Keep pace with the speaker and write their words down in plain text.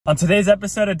On today's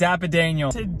episode of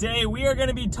DAPA.DANIEL, today we are going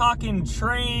to be talking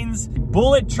trains,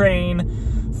 bullet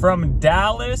train from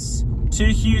Dallas to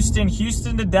Houston,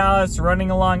 Houston to Dallas, running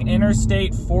along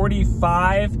Interstate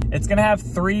 45. It's going to have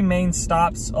 3 main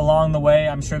stops along the way.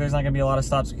 I'm sure there's not going to be a lot of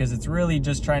stops because it's really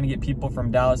just trying to get people from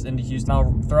Dallas into Houston.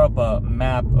 I'll throw up a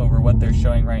map over what they're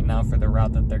showing right now for the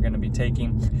route that they're going to be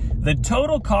taking. The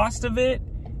total cost of it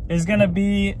is going to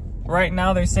be, right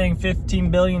now they're saying $15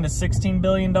 billion to $16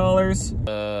 billion.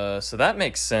 So that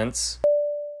makes sense.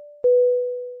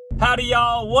 Howdy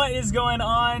y'all, what is going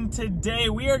on? Today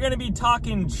we are going to be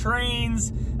talking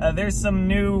trains. There's some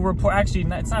new report, actually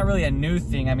it's not really a new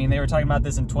thing. I mean, they were talking about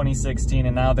this in 2016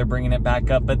 and now they're bringing it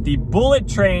back up. But the bullet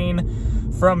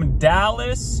train from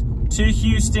Dallas to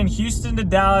Houston, Houston to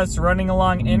Dallas, running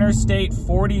along Interstate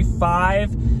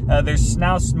 45. There's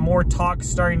now more talk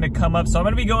starting to come up, so I'm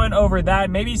going to be going over that.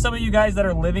 Maybe some of you guys that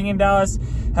are living in Dallas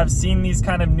have seen these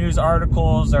kind of news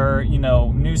articles or, you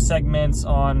know, news segments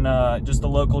on just the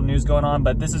local news going on,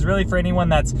 but this is really for anyone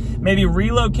that's maybe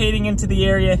relocating into the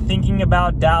area, thinking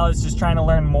about Dallas, just trying to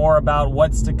learn more about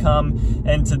what's to come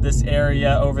into this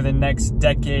area over the next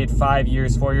decade, 5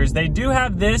 years, 4 years. They do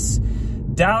have this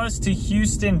Dallas to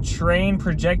Houston train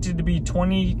projected to be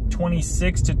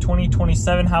 2026 to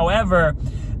 2027. However,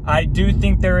 I do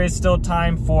think there is still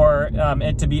time for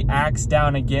it to be axed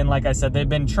down again. Like I said, they've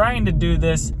been trying to do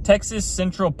this. Texas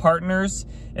Central Partners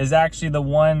is actually the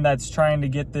one that's trying to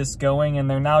get this going, and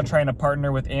they're now trying to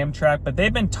partner with Amtrak, but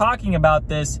they've been talking about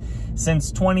this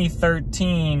since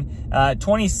 2013.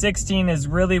 2016 is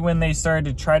really when they started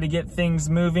to try to get things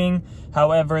moving.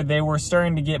 However, they were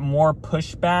starting to get more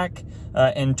pushback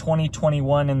in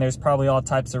 2021, and there's probably all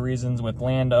types of reasons with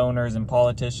landowners and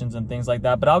politicians and things like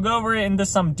that. But I'll go over it into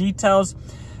some details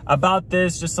about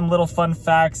this, just some little fun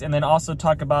facts, and then also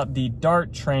talk about the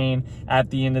DART train at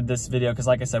the end of this video, because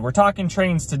like I said, we're talking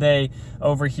trains today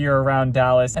over here around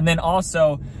Dallas. And then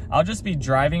also, I'll just be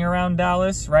driving around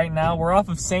Dallas right now. We're off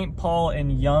of St. Paul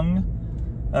and Young,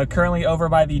 currently over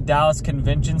by the Dallas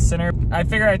Convention Center. I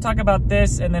figured I'd talk about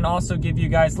this and then also give you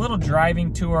guys a little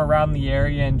driving tour around the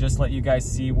area and just let you guys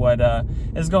see what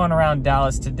is going around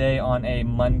Dallas today on a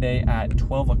Monday at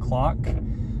 12 o'clock.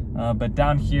 But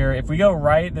down here, if we go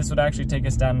right, this would actually take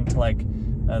us down into like,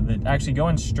 actually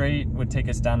going straight would take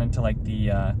us down into like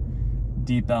the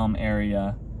Deep Elm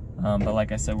area. But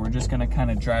like I said, we're just gonna kind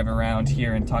of drive around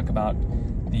here and talk about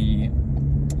the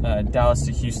Dallas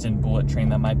to Houston bullet train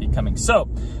that might be coming. So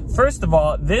first of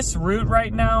all, this route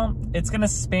right now, it's gonna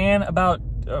span about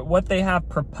what they have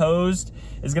proposed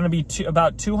is going to be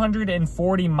about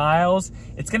 240 miles.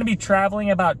 It's going to be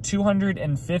traveling about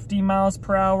 250 miles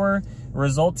per hour,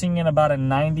 resulting in about a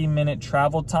 90-minute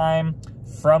travel time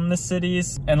from the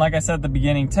cities. And like I said at the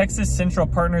beginning, Texas Central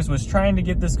Partners was trying to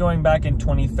get this going back in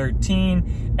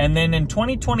 2013. And then in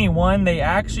 2021, they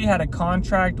actually had a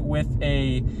contract with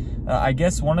a I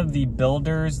guess one of the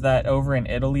builders that over in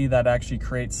Italy that actually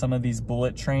creates some of these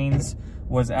bullet trains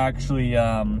was actually,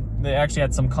 they actually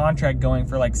had some contract going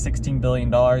for like $16 billion,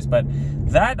 but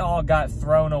that all got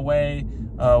thrown away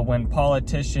when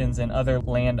politicians and other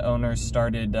landowners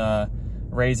started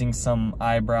raising some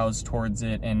eyebrows towards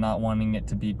it and not wanting it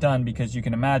to be done, because you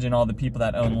can imagine all the people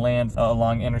that own land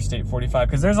along Interstate 45,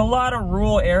 because there's a lot of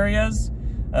rural areas.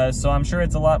 So I'm sure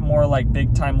it's a lot more like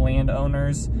big time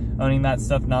landowners owning that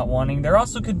stuff, not wanting. There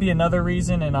also could be another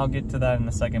reason, and I'll get to that in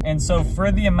a second. And so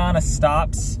for the amount of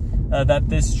stops that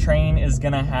this train is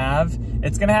gonna have,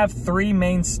 it's gonna have 3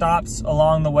 main stops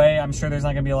along the way. I'm sure there's not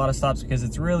gonna be a lot of stops because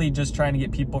it's really just trying to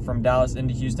get people from Dallas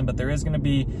into Houston, but there is gonna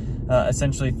be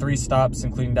essentially 3 stops,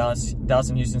 including Dallas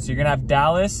and Houston. So you're gonna have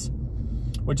Dallas,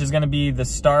 which is going to be the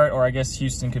start, or I guess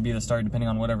Houston could be the start depending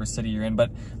on whatever city you're in,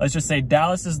 but let's just say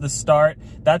Dallas is the start.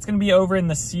 That's going to be over in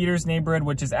the Cedars neighborhood,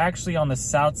 which is actually on the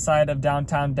south side of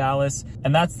downtown Dallas,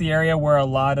 and that's the area where a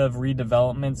lot of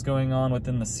redevelopment's going on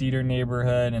within the Cedar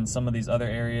neighborhood and some of these other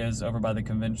areas over by the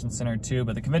convention center too.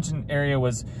 But the convention area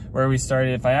was where we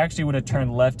started. If I actually would have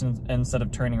turned left instead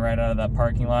of turning right out of that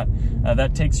parking lot,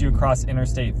 that takes you across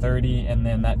Interstate 30, and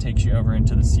then that takes you over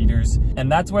into the Cedars,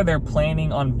 and that's where they're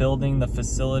planning on building the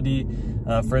facility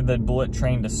for the bullet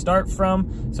train to start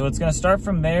from. So it's going to start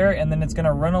from there, and then it's going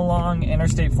to run along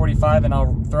Interstate 45, and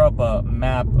I'll throw up a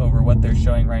map over what they're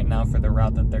showing right now for the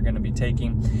route that they're going to be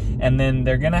taking. And then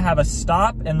they're going to have a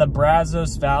stop in the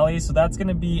Brazos Valley, so that's going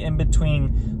to be in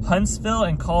between Huntsville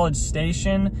and College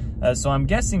Station. So I'm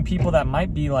guessing people that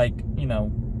might be like, you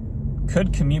know,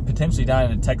 could commute potentially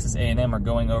down into Texas A&M or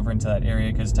going over into that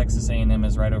area, because Texas A&M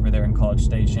is right over there in College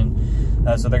Station.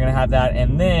 So they're going to have that,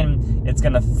 and then it's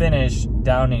going to finish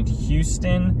down in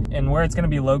Houston. And where it's going to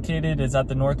be located is at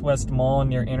the Northwest Mall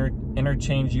near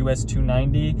Interchange US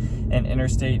 290 and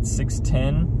Interstate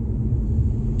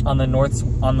 610 on the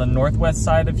northwest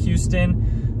side of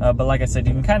Houston. But like I said,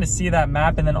 you can kind of see that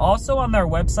map. And then also on their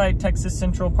website, Texas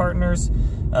Central Partners,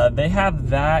 they have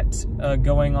that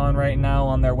going on right now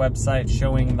on their website,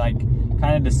 showing, like,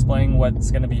 kind of displaying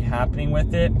what's going to be happening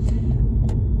with it.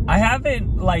 I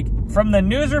haven't, like, from the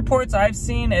news reports I've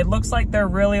seen, it looks like they're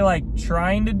really, like,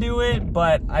 trying to do it,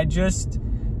 but I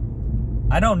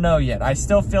don't know yet. I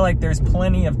still feel like there's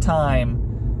plenty of time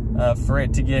for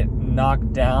it to get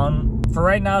knocked down. For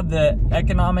right now, the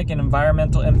economic and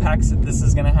environmental impacts that this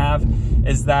is going to have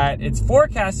is that it's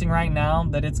forecasting right now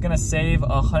that it's going to save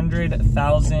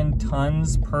 100,000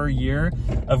 tons per year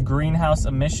of greenhouse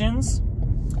emissions,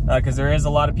 because there is a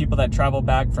lot of people that travel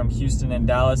back from Houston and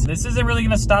Dallas. This isn't really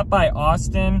going to stop by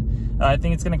Austin. I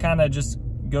think it's going to kind of just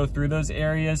go through those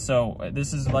areas. So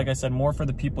this is, like I said, more for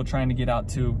the people trying to get out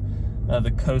to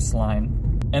the coastline.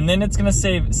 And then it's going to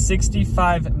save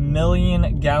 65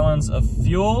 million gallons of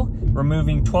fuel,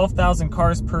 removing 12,000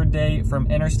 cars per day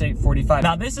from Interstate 45.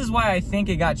 Now, this is why I think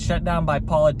it got shut down by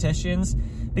politicians,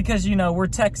 because, you know, we're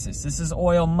Texas. This is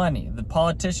oil money. The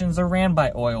politicians are ran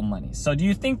by oil money. So do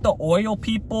you think the oil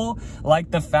people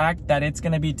like the fact that it's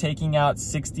going to be taking out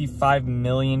 65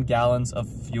 million gallons of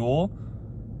fuel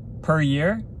per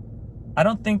year? I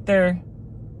don't think that's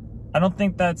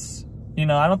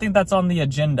on the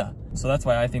agenda. So that's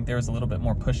why I think there was a little bit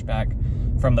more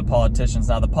pushback from the politicians.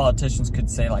 Now, the politicians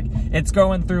could say, like, it's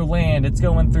going through land, it's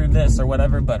going through this or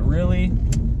whatever, but really,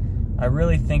 I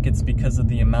really think it's because of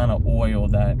the amount of oil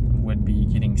that would be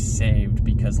getting saved,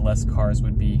 because less cars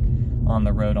would be on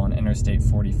the road on Interstate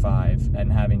 45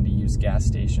 and having to use gas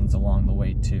stations along the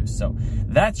way too. So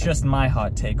that's just my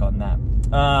hot take on that.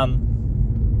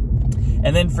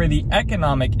 And then for the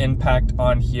economic impact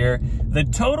on here, the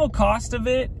total cost of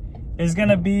it is going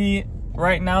to be,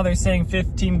 right now they're saying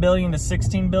 $15 billion to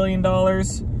 $16 billion.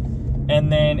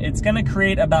 And then it's going to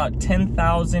create about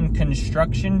 10,000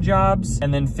 construction jobs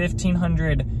and then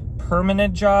 1,500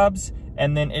 permanent jobs.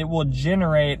 And then it will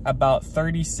generate about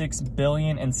 36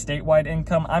 billion in statewide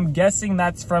income. I'm guessing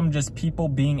that's from just people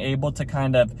being able to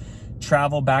kind of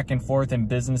travel back and forth, and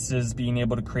businesses being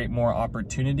able to create more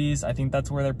opportunities. I think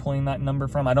that's where they're pulling that number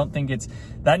from. I don't think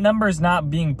that number is not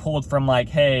being pulled from, like,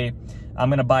 hey, I'm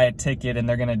going to buy a ticket and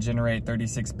they're going to generate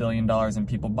 $36 billion in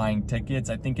people buying tickets.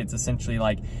 I think it's essentially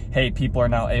like, hey, people are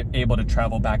now able to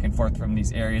travel back and forth from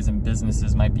these areas, and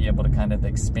businesses might be able to kind of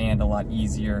expand a lot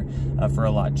easier for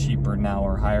a lot cheaper now,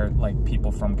 or hire, like,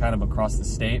 people from kind of across the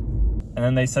state. And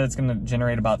then they said it's going to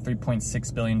generate about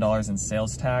 $3.6 billion in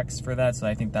sales tax for that. So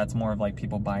I think that's more of like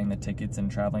people buying the tickets and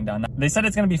traveling down. They said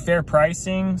it's going to be fair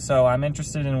pricing. So I'm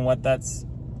interested in what that's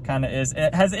kind of is.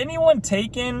 Has anyone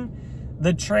taken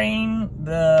the train?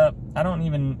 I don't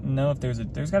even know if there's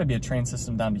got to be a train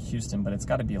system down to Houston, but it's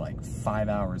got to be like 5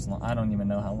 hours long. I don't even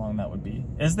know how long that would be.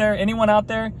 Is there anyone out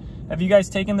there? Have you guys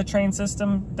taken the train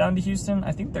system down to Houston?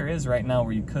 I think there is right now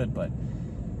where you could, but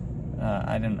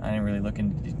I didn't really look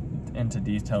into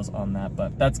details on that.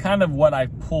 But that's kind of what I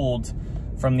pulled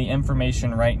from the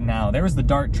information right now. There was the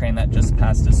DART train that just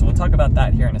passed us, so we'll talk about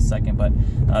that here in a second. But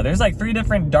there's like 3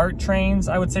 different DART trains,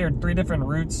 I would say, or 3 different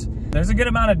routes. There's a good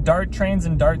amount of DART trains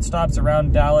and DART stops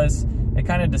around Dallas. It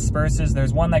kind of disperses.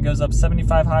 There's one that goes up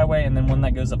 75 highway and then one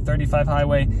that goes up 35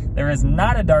 highway. There is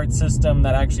not a DART system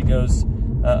that actually goes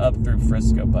up through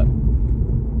Frisco, but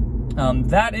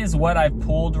that is what I've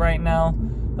pulled right now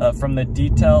from the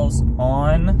details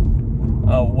on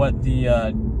what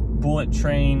the bullet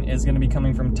train is going to be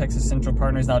coming from Texas Central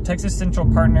Partners. Now, Texas Central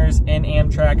Partners and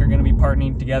Amtrak are going to be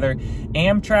partnering together.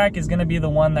 Amtrak is going to be the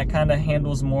one that kind of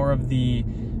handles more of the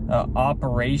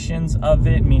operations of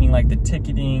it, meaning like the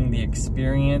ticketing, the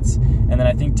experience. And then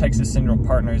I think Texas Central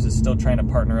Partners is still trying to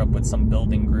partner up with some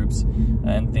building groups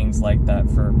and things like that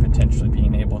for potentially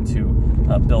being able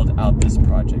to build out this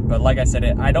project. But like I said,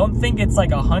 I don't think it's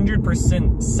like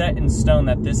 100% set in stone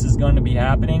that this is going to be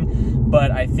happening, but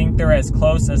I think they're as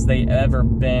close as they ever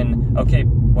been. Okay,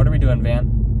 what are we doing,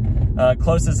 Van?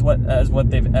 Close as what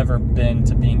they've ever been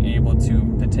to being able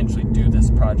to potentially do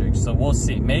this project. So we'll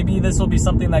see. Maybe this will be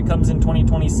something that comes in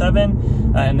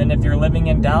 2027. And then if you're living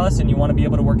in Dallas and you want to be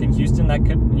able to work in Houston, that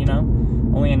could, you know,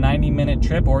 only a 90-minute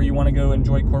trip, or you want to go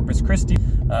enjoy Corpus Christi.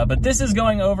 But this is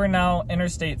going over now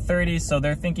Interstate 30. So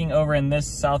they're thinking over in this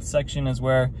south section is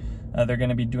where they're going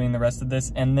to be doing the rest of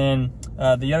this. And then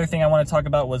the other thing I want to talk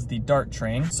about was the DART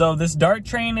train. So this DART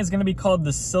train is going to be called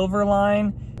the Silver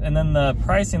Line. And then the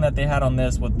pricing that they had on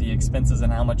this with the expenses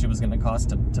and how much it was going to cost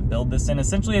to build this in.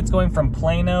 Essentially, it's going from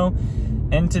Plano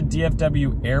into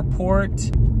DFW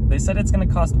Airport. They said it's going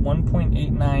to cost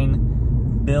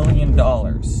 $1.89 billion,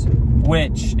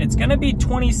 which it's going to be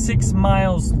 26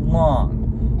 miles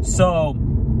long. So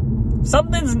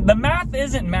the math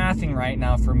isn't mathing right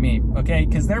now for me, okay?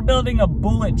 Because they're building a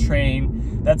bullet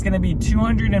train that's going to be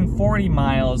 240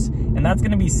 miles, and that's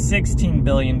going to be $16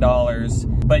 billion.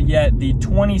 But yet the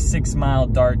 26-mile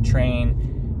DART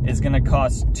train is going to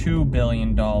cost $2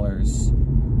 billion.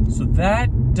 So that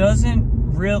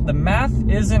the math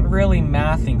isn't really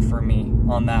mathing for me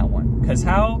on that one. Because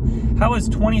how is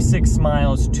 26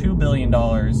 miles $2 billion,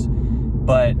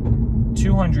 but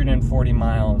 240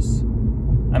 miles?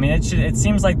 I mean, it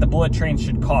seems like the bullet train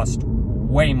should cost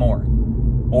way more,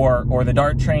 or the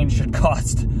DART train should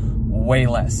cost way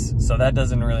less. So that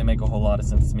doesn't really make a whole lot of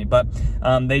sense to me. But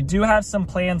they do have some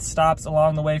planned stops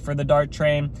along the way for the DART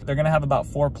train. They're going to have about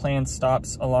 4 planned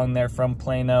stops along there from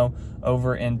Plano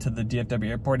over into the DFW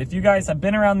airport. If you guys have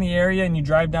been around the area and you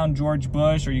drive down George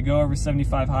Bush, or you go over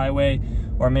 75 Highway,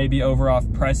 or maybe over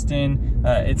off Preston,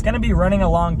 it's going to be running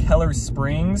along Keller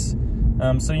Springs.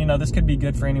 So, you know, this could be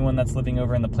good for anyone that's living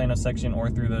over in the Plano section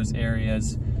or through those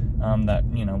areas that,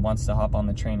 you know, wants to hop on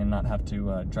the train and not have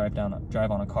to drive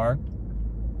on a car,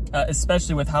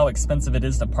 especially with how expensive it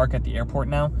is to park at the airport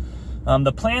now.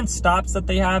 The planned stops that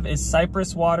they have is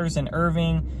Cypress Waters and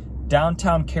Irving,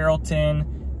 downtown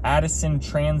Carrollton, Addison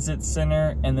Transit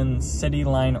Center, and then City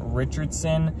Line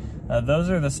Richardson.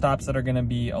 Those are the stops that are going to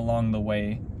be along the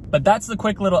way. But that's the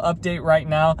quick little update right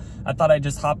now. I thought I'd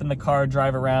just hop in the car,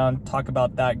 drive around, talk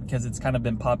about that, because it's kind of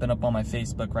been popping up on my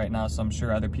Facebook right now, so I'm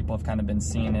sure other people have kind of been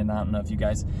seeing it. I don't know if you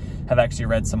guys have actually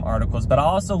read some articles, but I'll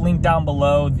also link down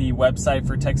below the website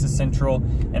for Texas Central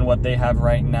and what they have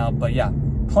right now. But yeah,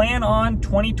 plan on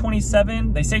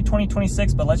 2027. They say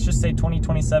 2026, but let's just say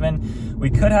 2027. We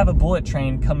could have a bullet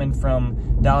train coming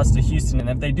from Dallas to Houston, and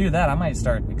if they do that, I might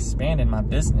start expanding my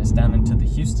business down into the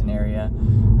Houston area.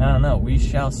 I don't know, we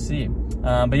shall see.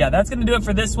 But yeah, that's gonna do it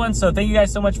for this one. So thank you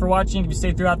guys so much for watching. If you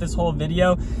stayed throughout this whole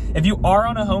video, if you are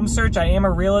on a home search, I am a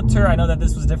realtor. I know that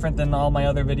this was different than all my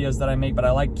other videos that I make, but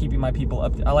I like keeping my people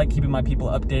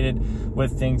updated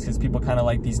with things, because people kind of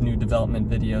like these new development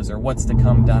videos or what's to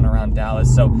come down around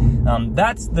Dallas. So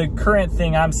that's the current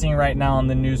thing I'm seeing right now on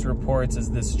the news reports, is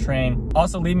this train.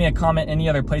 Also, leave me a comment any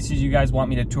other places you guys want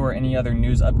me to tour, any other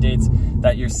news updates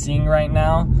that you're seeing right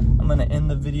now. I'm gonna end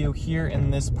the video here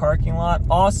in this parking lot.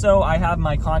 Also, I have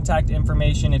my contact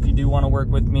information if you do want to work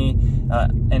with me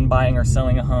in buying or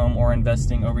selling a home or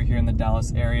investing over here in the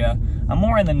Dallas area. I'm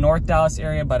more in the North Dallas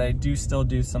area, but I do still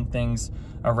do some things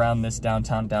around this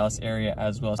downtown Dallas area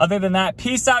as well. Other than that,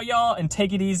 peace out, y'all, and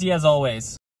take it easy as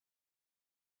always.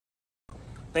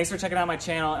 Thanks for checking out my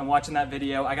channel and watching that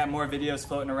video. I got more videos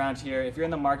floating around here. If you're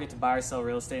in the market to buy or sell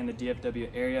real estate in the DFW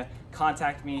area,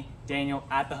 contact me, Daniel,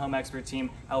 at the Home Expert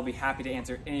Team. I will be happy to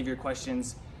answer any of your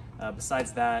questions.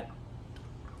 Besides that,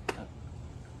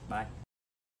 bye.